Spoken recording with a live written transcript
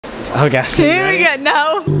Oh god. Here we go.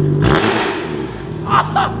 No.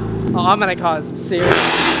 Oh, I'm gonna cause some serious.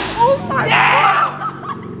 Oh my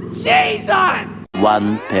god! Jesus!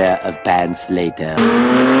 One pair of pants later.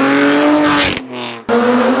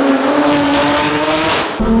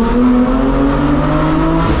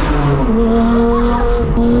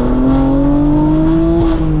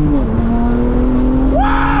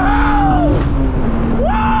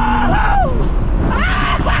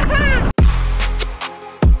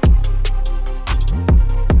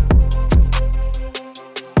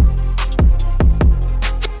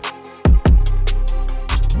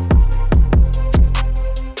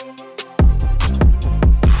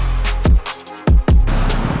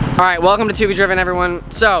 All right, welcome to To Be Driven,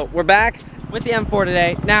 everyone. So we're back with the M4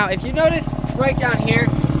 today. Now, if you notice right down here,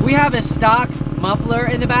 we have a stock muffler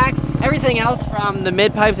in the back. Everything else from the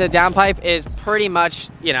mid pipe to the down pipe is pretty much,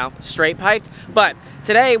 you know, straight piped. But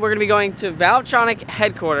today we're gonna be going to Valvetronic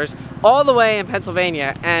headquarters all the way in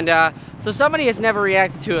Pennsylvania. And so somebody has never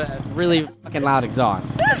reacted to a really fucking loud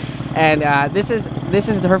exhaust. And this is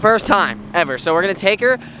her first time ever. So we're gonna take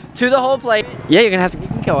her to the whole place. Yeah, you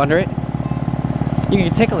can go under it. You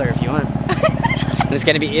can tickle her if you want. It's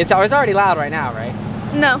gonna be, it's already loud right now, right?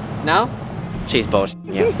 No. No? She's bullshit.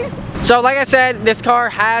 Yeah. So like I said, this car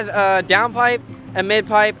has a down pipe, a mid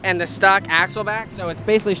pipe, and the stock axle back. So it's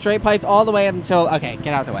basically straight piped all the way up until, okay,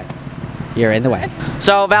 get out of the way. You're in the way.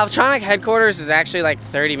 So Valvetronic headquarters is actually like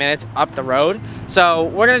 30 minutes up the road. So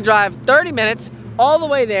we're gonna drive 30 minutes all the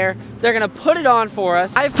way there. They're gonna put it on for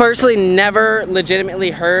us. I've personally never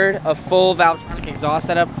legitimately heard a full Valvetronic exhaust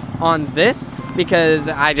setup on this because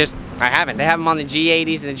I haven't. They have them on the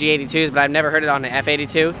G80s and the G82s, but I've never heard it on the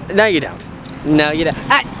F82. No, you don't. No, you don't.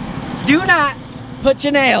 Do not put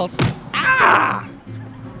your nails. Ah!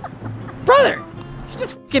 Brother, you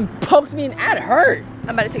just fucking poked me and that hurt. I'm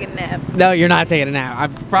about to take a nap. No, you're not taking a nap. I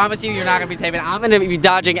promise you, you're not gonna be taking it. I'm gonna be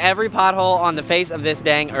dodging every pothole on the face of this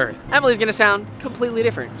dang earth. Emily's gonna sound completely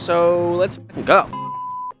different, so let's go.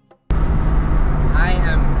 I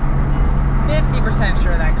am 50%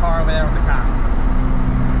 sure that car over there was a cop.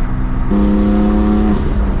 Oh,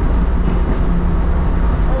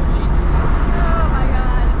 Jesus. Oh my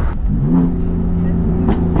god.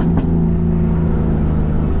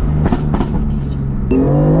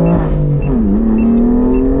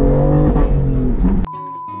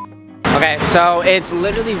 Okay, so it's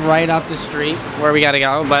literally right up the street where we gotta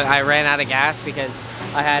go, but I ran out of gas because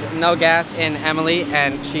I had no gas in Emily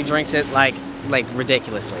and she drinks it like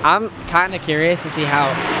ridiculously. I'm kind of curious to see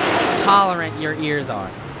how tolerant your ears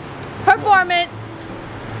are. Performance.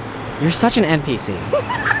 You're such an NPC.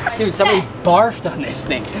 Dude, somebody barfed on this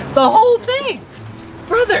thing. The whole thing.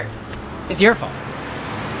 Brother, it's your fault.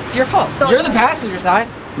 It's your fault. You're the passenger side,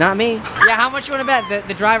 not me. Yeah, how much you want to bet?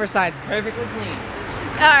 The driver's side's perfectly clean.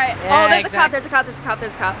 All right. Yeah, oh, there's exactly. a cop. There's a cop. There's a cop.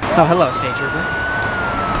 There's a cop. Oh, hello, state trooper.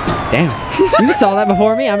 Damn. You saw that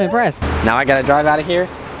before me? I'm impressed. Now I gotta drive out of here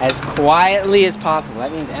as quietly as possible.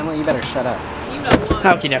 That means, Emily, you better shut up. You know what?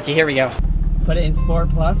 Okie dokie, here we go. Put it in Sport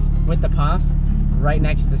Plus with the pops right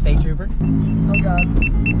next to the state trooper. Oh god.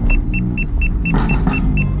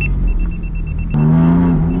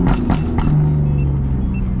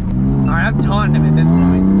 Alright, I'm taunting him at this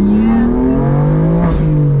point.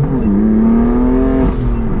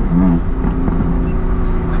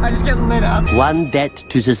 I just get lit up. One debt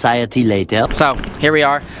to society later. So, here we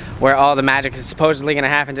are, where all the magic is supposedly gonna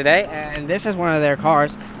happen today, and this is one of their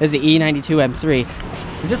cars. This is the E92 M3.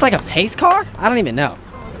 Is this like a pace car? I don't even know.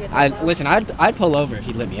 Listen, I'd pull over if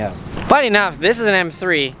you'd let me out. Funny enough, this is an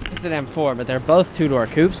M3, this is an M4, but they're both two-door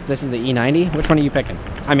coupes. This is the E90. Which one are you picking?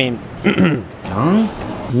 I mean, huh?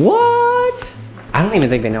 What? I don't even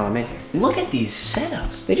think they know I'm in here. Look at these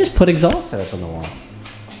setups. They just put exhaust setups on the wall.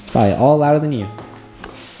 It's probably all louder than you.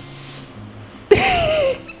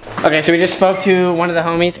 Okay, so we just spoke to one of the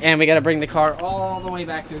homies and we gotta bring the car all the way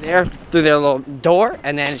back through there, through their little door,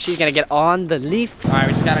 and then she's gonna get on the leaf. All right,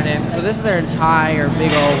 we just got it in. So this is their entire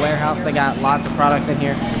big old warehouse. They got lots of products in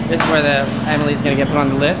here. This is where Emily's gonna get put on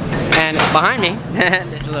the lift. And behind me,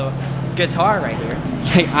 there's a little guitar right here.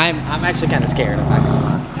 Like, I'm actually kind of scared, I'm not gonna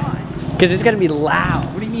lie. Because it's gonna be loud.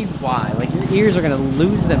 What do you mean why? Like, your ears are gonna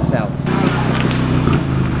lose themselves.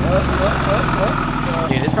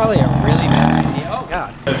 Dude, it's probably a really bad idea. Oh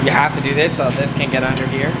god. You have to do this so this can get under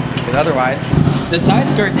here, because otherwise the side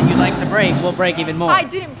skirt that you like to break will break even more. I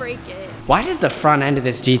didn't break it. Why does the front end of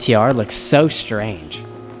this GTR look so strange?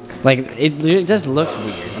 Like, it just looks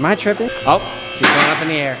weird. Am I tripping? Oh, she's going up in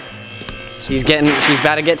the air. She's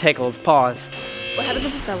about to get tickled. Pause. What happens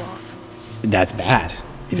if it fell off? That's bad.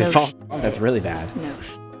 If No it falls off, that's really bad. No.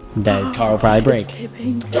 the car will probably break. It's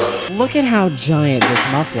tipping. Look at how giant this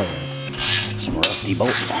muffler is. Some rusty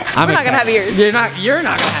bolts. I'm We're not gonna have ears. You're not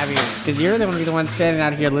gonna have ears because you're the one standing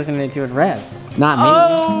out here listening to it rev. Not me.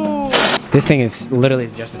 Oh! This thing is literally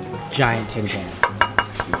just a giant tin can.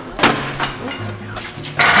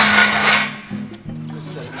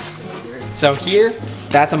 So here,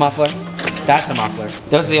 that's a muffler. That's a muffler.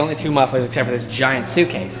 Those are the only two mufflers except for this giant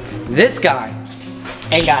suitcase. This guy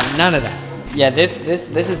ain't got none of that. Yeah, this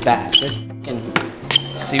is bad. This fucking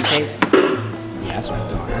suitcase. Yeah, that's what I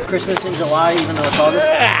thought. It's Christmas in July, even though it's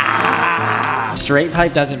August. Straight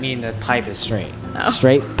pipe doesn't mean the pipe is straight. Oh.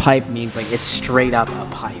 Straight pipe means like it's straight up a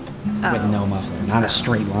pipe with no muffler, not a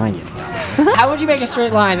straight line. You dumbass. How would you make a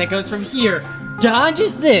straight line that goes from here down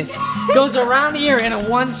just this, goes around here in a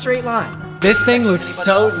one straight line? This thing looks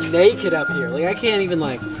so naked up here. Like I can't even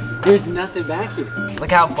like, there's nothing back here. Look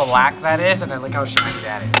how black that is and then look how shiny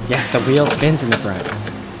that is. Yes, the wheel spins in the front.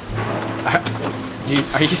 Dude,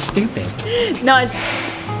 are you stupid? No, it's...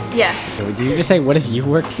 Yes. Did you just say, what if you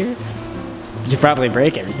worked here? You'd probably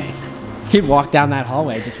break everything. You'd walk down that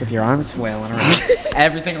hallway just with your arms flailing around.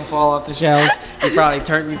 Everything will fall off the shelves. You'd probably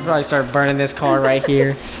start burning this car right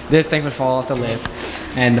here. This thing would fall off the lift.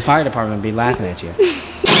 And the fire department would be laughing at you.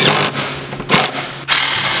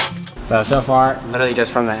 So far, literally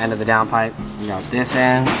just from the end of the downpipe, you got this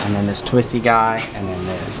end, and then this twisty guy, and then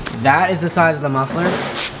this. That is the size of the muffler,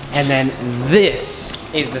 and then this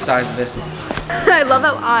is the size of this one. I love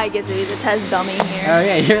how I get to be the test dummy here. Oh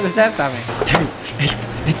yeah, you're the test dummy. Dude,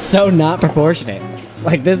 it's so not proportionate.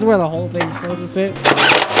 Like this is where the whole thing's supposed to sit.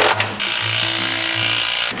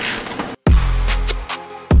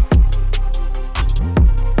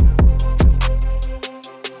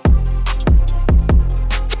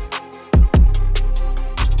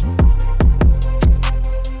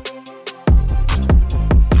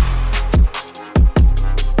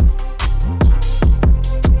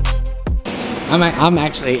 I'm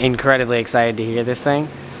actually incredibly excited to hear this thing,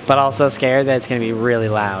 but also scared that it's gonna be really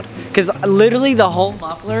loud. Cause literally the whole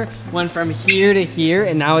muffler went from here to here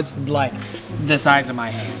and now it's like the size of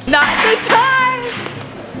my hand. Not the time!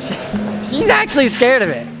 She's actually scared of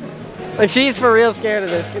it. Like she's for real scared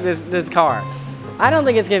of this car. I don't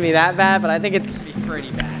think it's gonna be that bad, but I think it's gonna be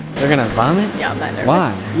pretty bad. They're gonna vomit? Yeah, I'm that nervous.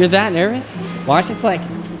 Why? You're that nervous? Watch, it's like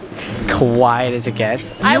quiet as it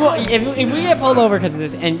gets. If we get pulled over because of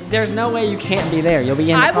this, and there's no way you can't be there, you'll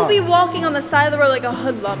be in the car. I will be walking on the side of the road like a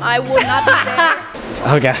hoodlum. I will not be there.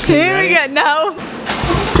 Okay. Here we go. No.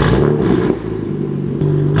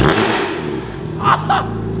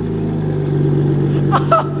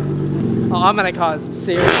 Oh, I'm gonna cause some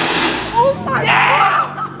serious. Oh my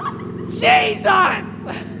God. Jesus!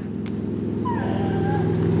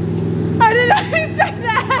 I did not expect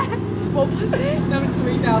that. What was it? That was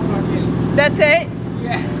 3,000 RPMs. That's it?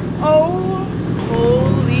 Yeah. Oh,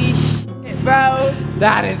 holy shit, bro.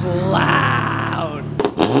 That is loud.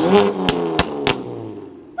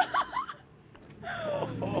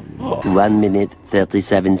 1 minute,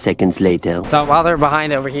 37 seconds later. So while they're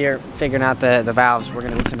behind over here figuring out the valves, we're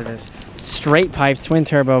gonna listen to this straight pipe twin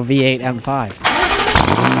turbo V8 M5.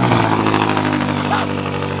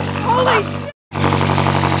 Holy shit.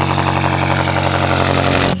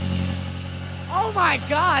 Oh my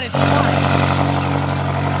God, it's fun.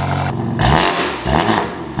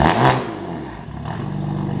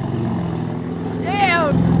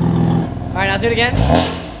 Damn. All right, now do it again.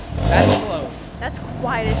 That's close. That's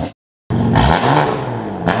quiet as shit.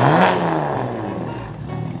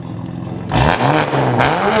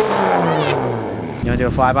 You wanna do a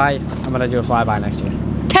flyby? I'm gonna do a flyby next to you.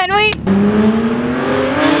 Can we?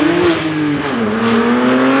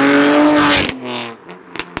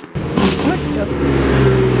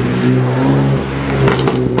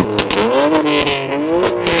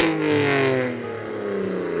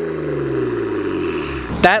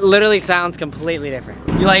 That literally sounds completely different.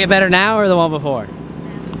 You like it better now or the one before?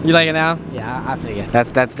 You like it now? Yeah, I figure.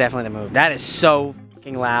 That's definitely the move. That is so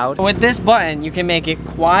fucking loud. With this button, you can make it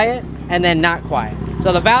quiet and then not quiet.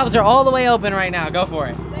 So the valves are all the way open right now. Go for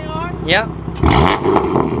it. They are? Yep.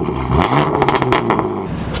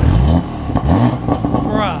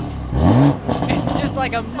 Bruh. It's just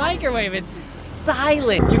like a microwave. It's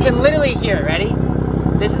silent. You can literally hear it. Ready?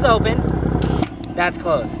 This is open. That's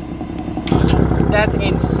closed. That's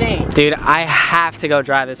insane. Dude, I have to go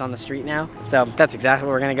drive this on the street now. So that's exactly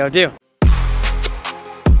what we're gonna go do.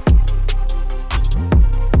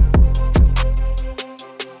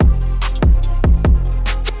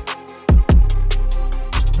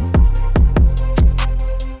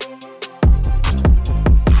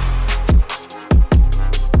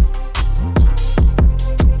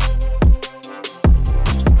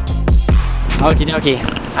 Okie dokie.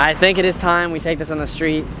 I think it is time we take this on the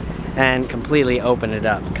street and completely open it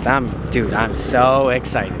up. Cause dude, I'm so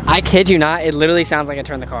excited. I kid you not, it literally sounds like I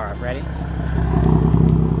turned the car off. Ready?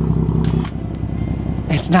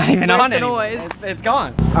 It's not even Where's on the anymore. noise? It's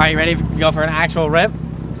gone. All right, you ready to go for an actual rip?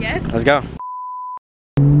 Yes. Let's go. It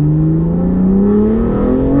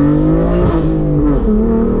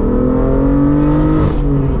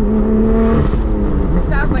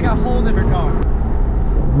sounds like a whole different car.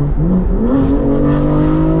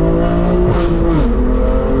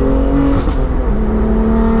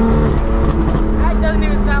 That doesn't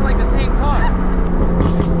even sound like the same car.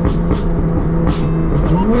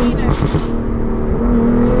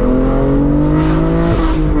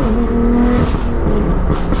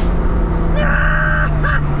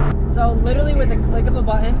 So literally with a click of a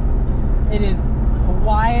button, it is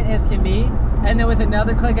quiet as can be. And then with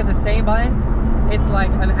another click of the same button, it's like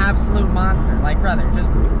an absolute monster. Like, brother,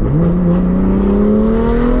 just...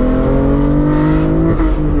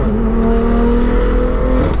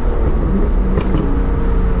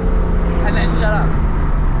 And then shut up.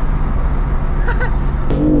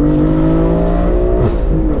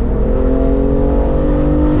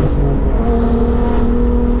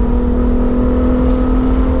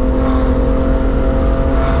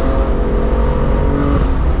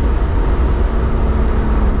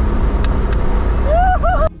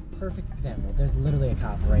 Perfect example. There's literally a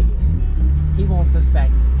cop right here. He won't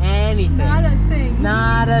suspect anything. Not a thing.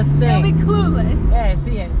 Not a thing. He'll be clueless. Yeah,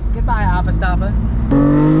 see it. Goodbye, Apostapa.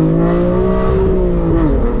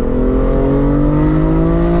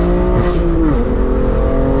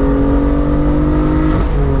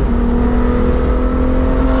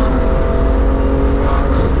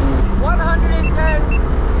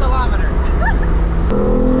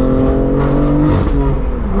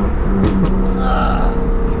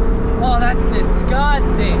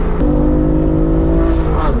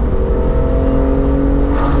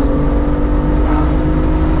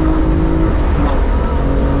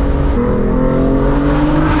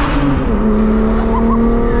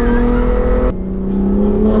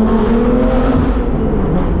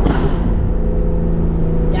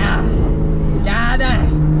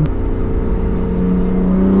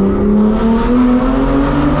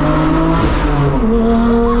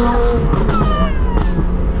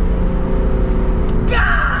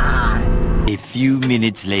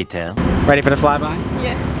 Minutes later. Ready for the flyby?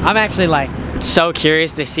 Yeah. I'm actually like so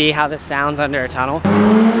curious to see how this sounds under a tunnel.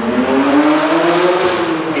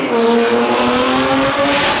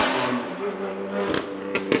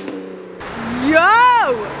 Yo!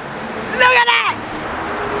 Look at that!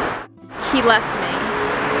 He left me.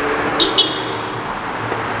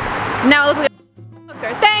 Now look at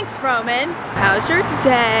the Thanks, Roman. How's your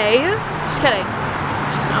day? Just kidding.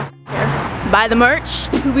 Just kidding. Here. Buy the merch,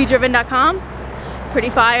 tobedriven.com. Pretty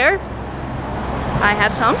fire. I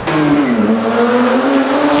have some.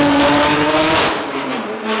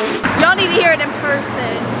 Y'all need to hear it in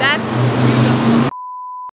person. That's beautiful.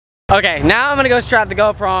 Okay, now I'm gonna go strap the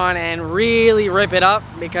GoPro on and really rip it up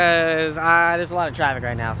because there's a lot of traffic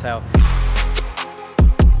right now, so.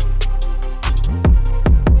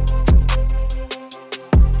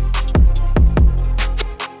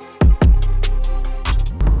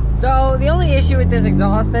 So the only issue with this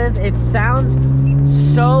exhaust is it sounds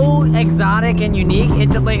so exotic and unique. It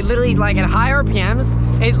literally, like at high RPMs,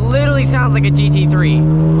 it literally sounds like a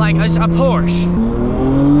GT3, like a Porsche.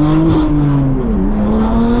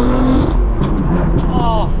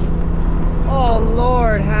 Oh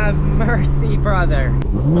Lord, have mercy, brother.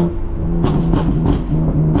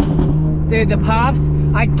 Dude, the pops,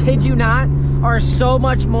 I kid you not, are so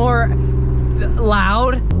much more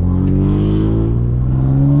loud.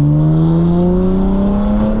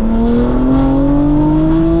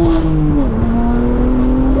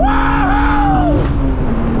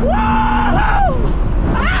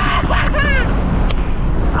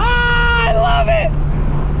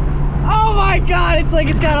 It's like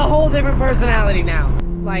it's got a whole different personality now.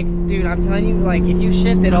 Like, dude, I'm telling you, like, if you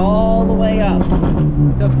shift it all the way up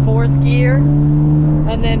to 4th gear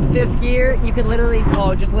and then 5th gear, you can literally,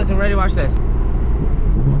 oh, just listen, ready to watch this.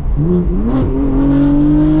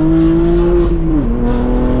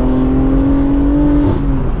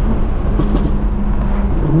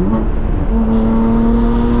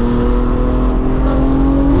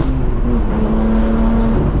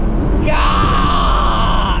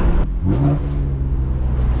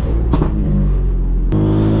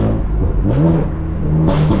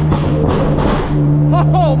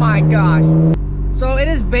 Oh my gosh. So it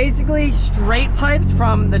is basically straight piped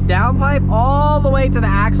from the downpipe all the way to the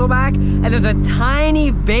axle back, and there's a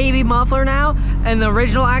tiny baby muffler now. And the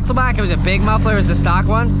original axle back, it was a big muffler, it was the stock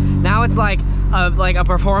one. Now it's like a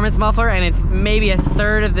performance muffler, and it's maybe a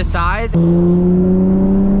third of the size.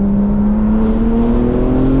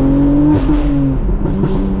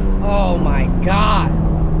 Oh my God.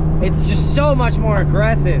 It's just so much more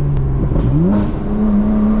aggressive.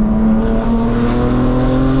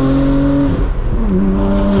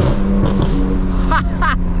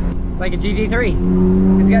 It's like a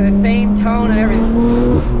GT3. It's got the same tone and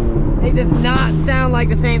everything. It does not sound like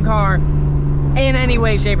the same car in any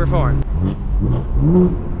way, shape, or form.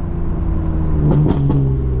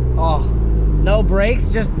 Oh, no brakes,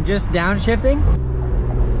 just downshifting.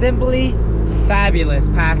 Simply fabulous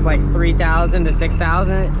past like 3,000 to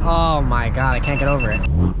 6,000. Oh my God, I can't get over it.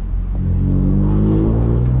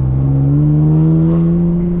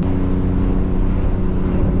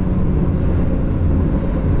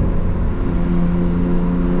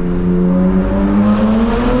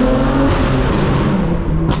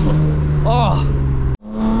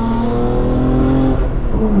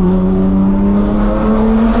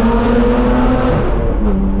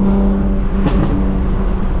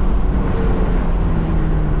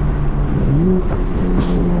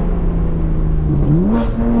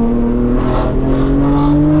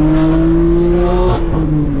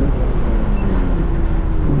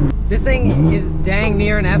 This thing is dang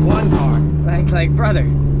near an F1 car. Like brother,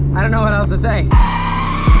 I don't know what else to say.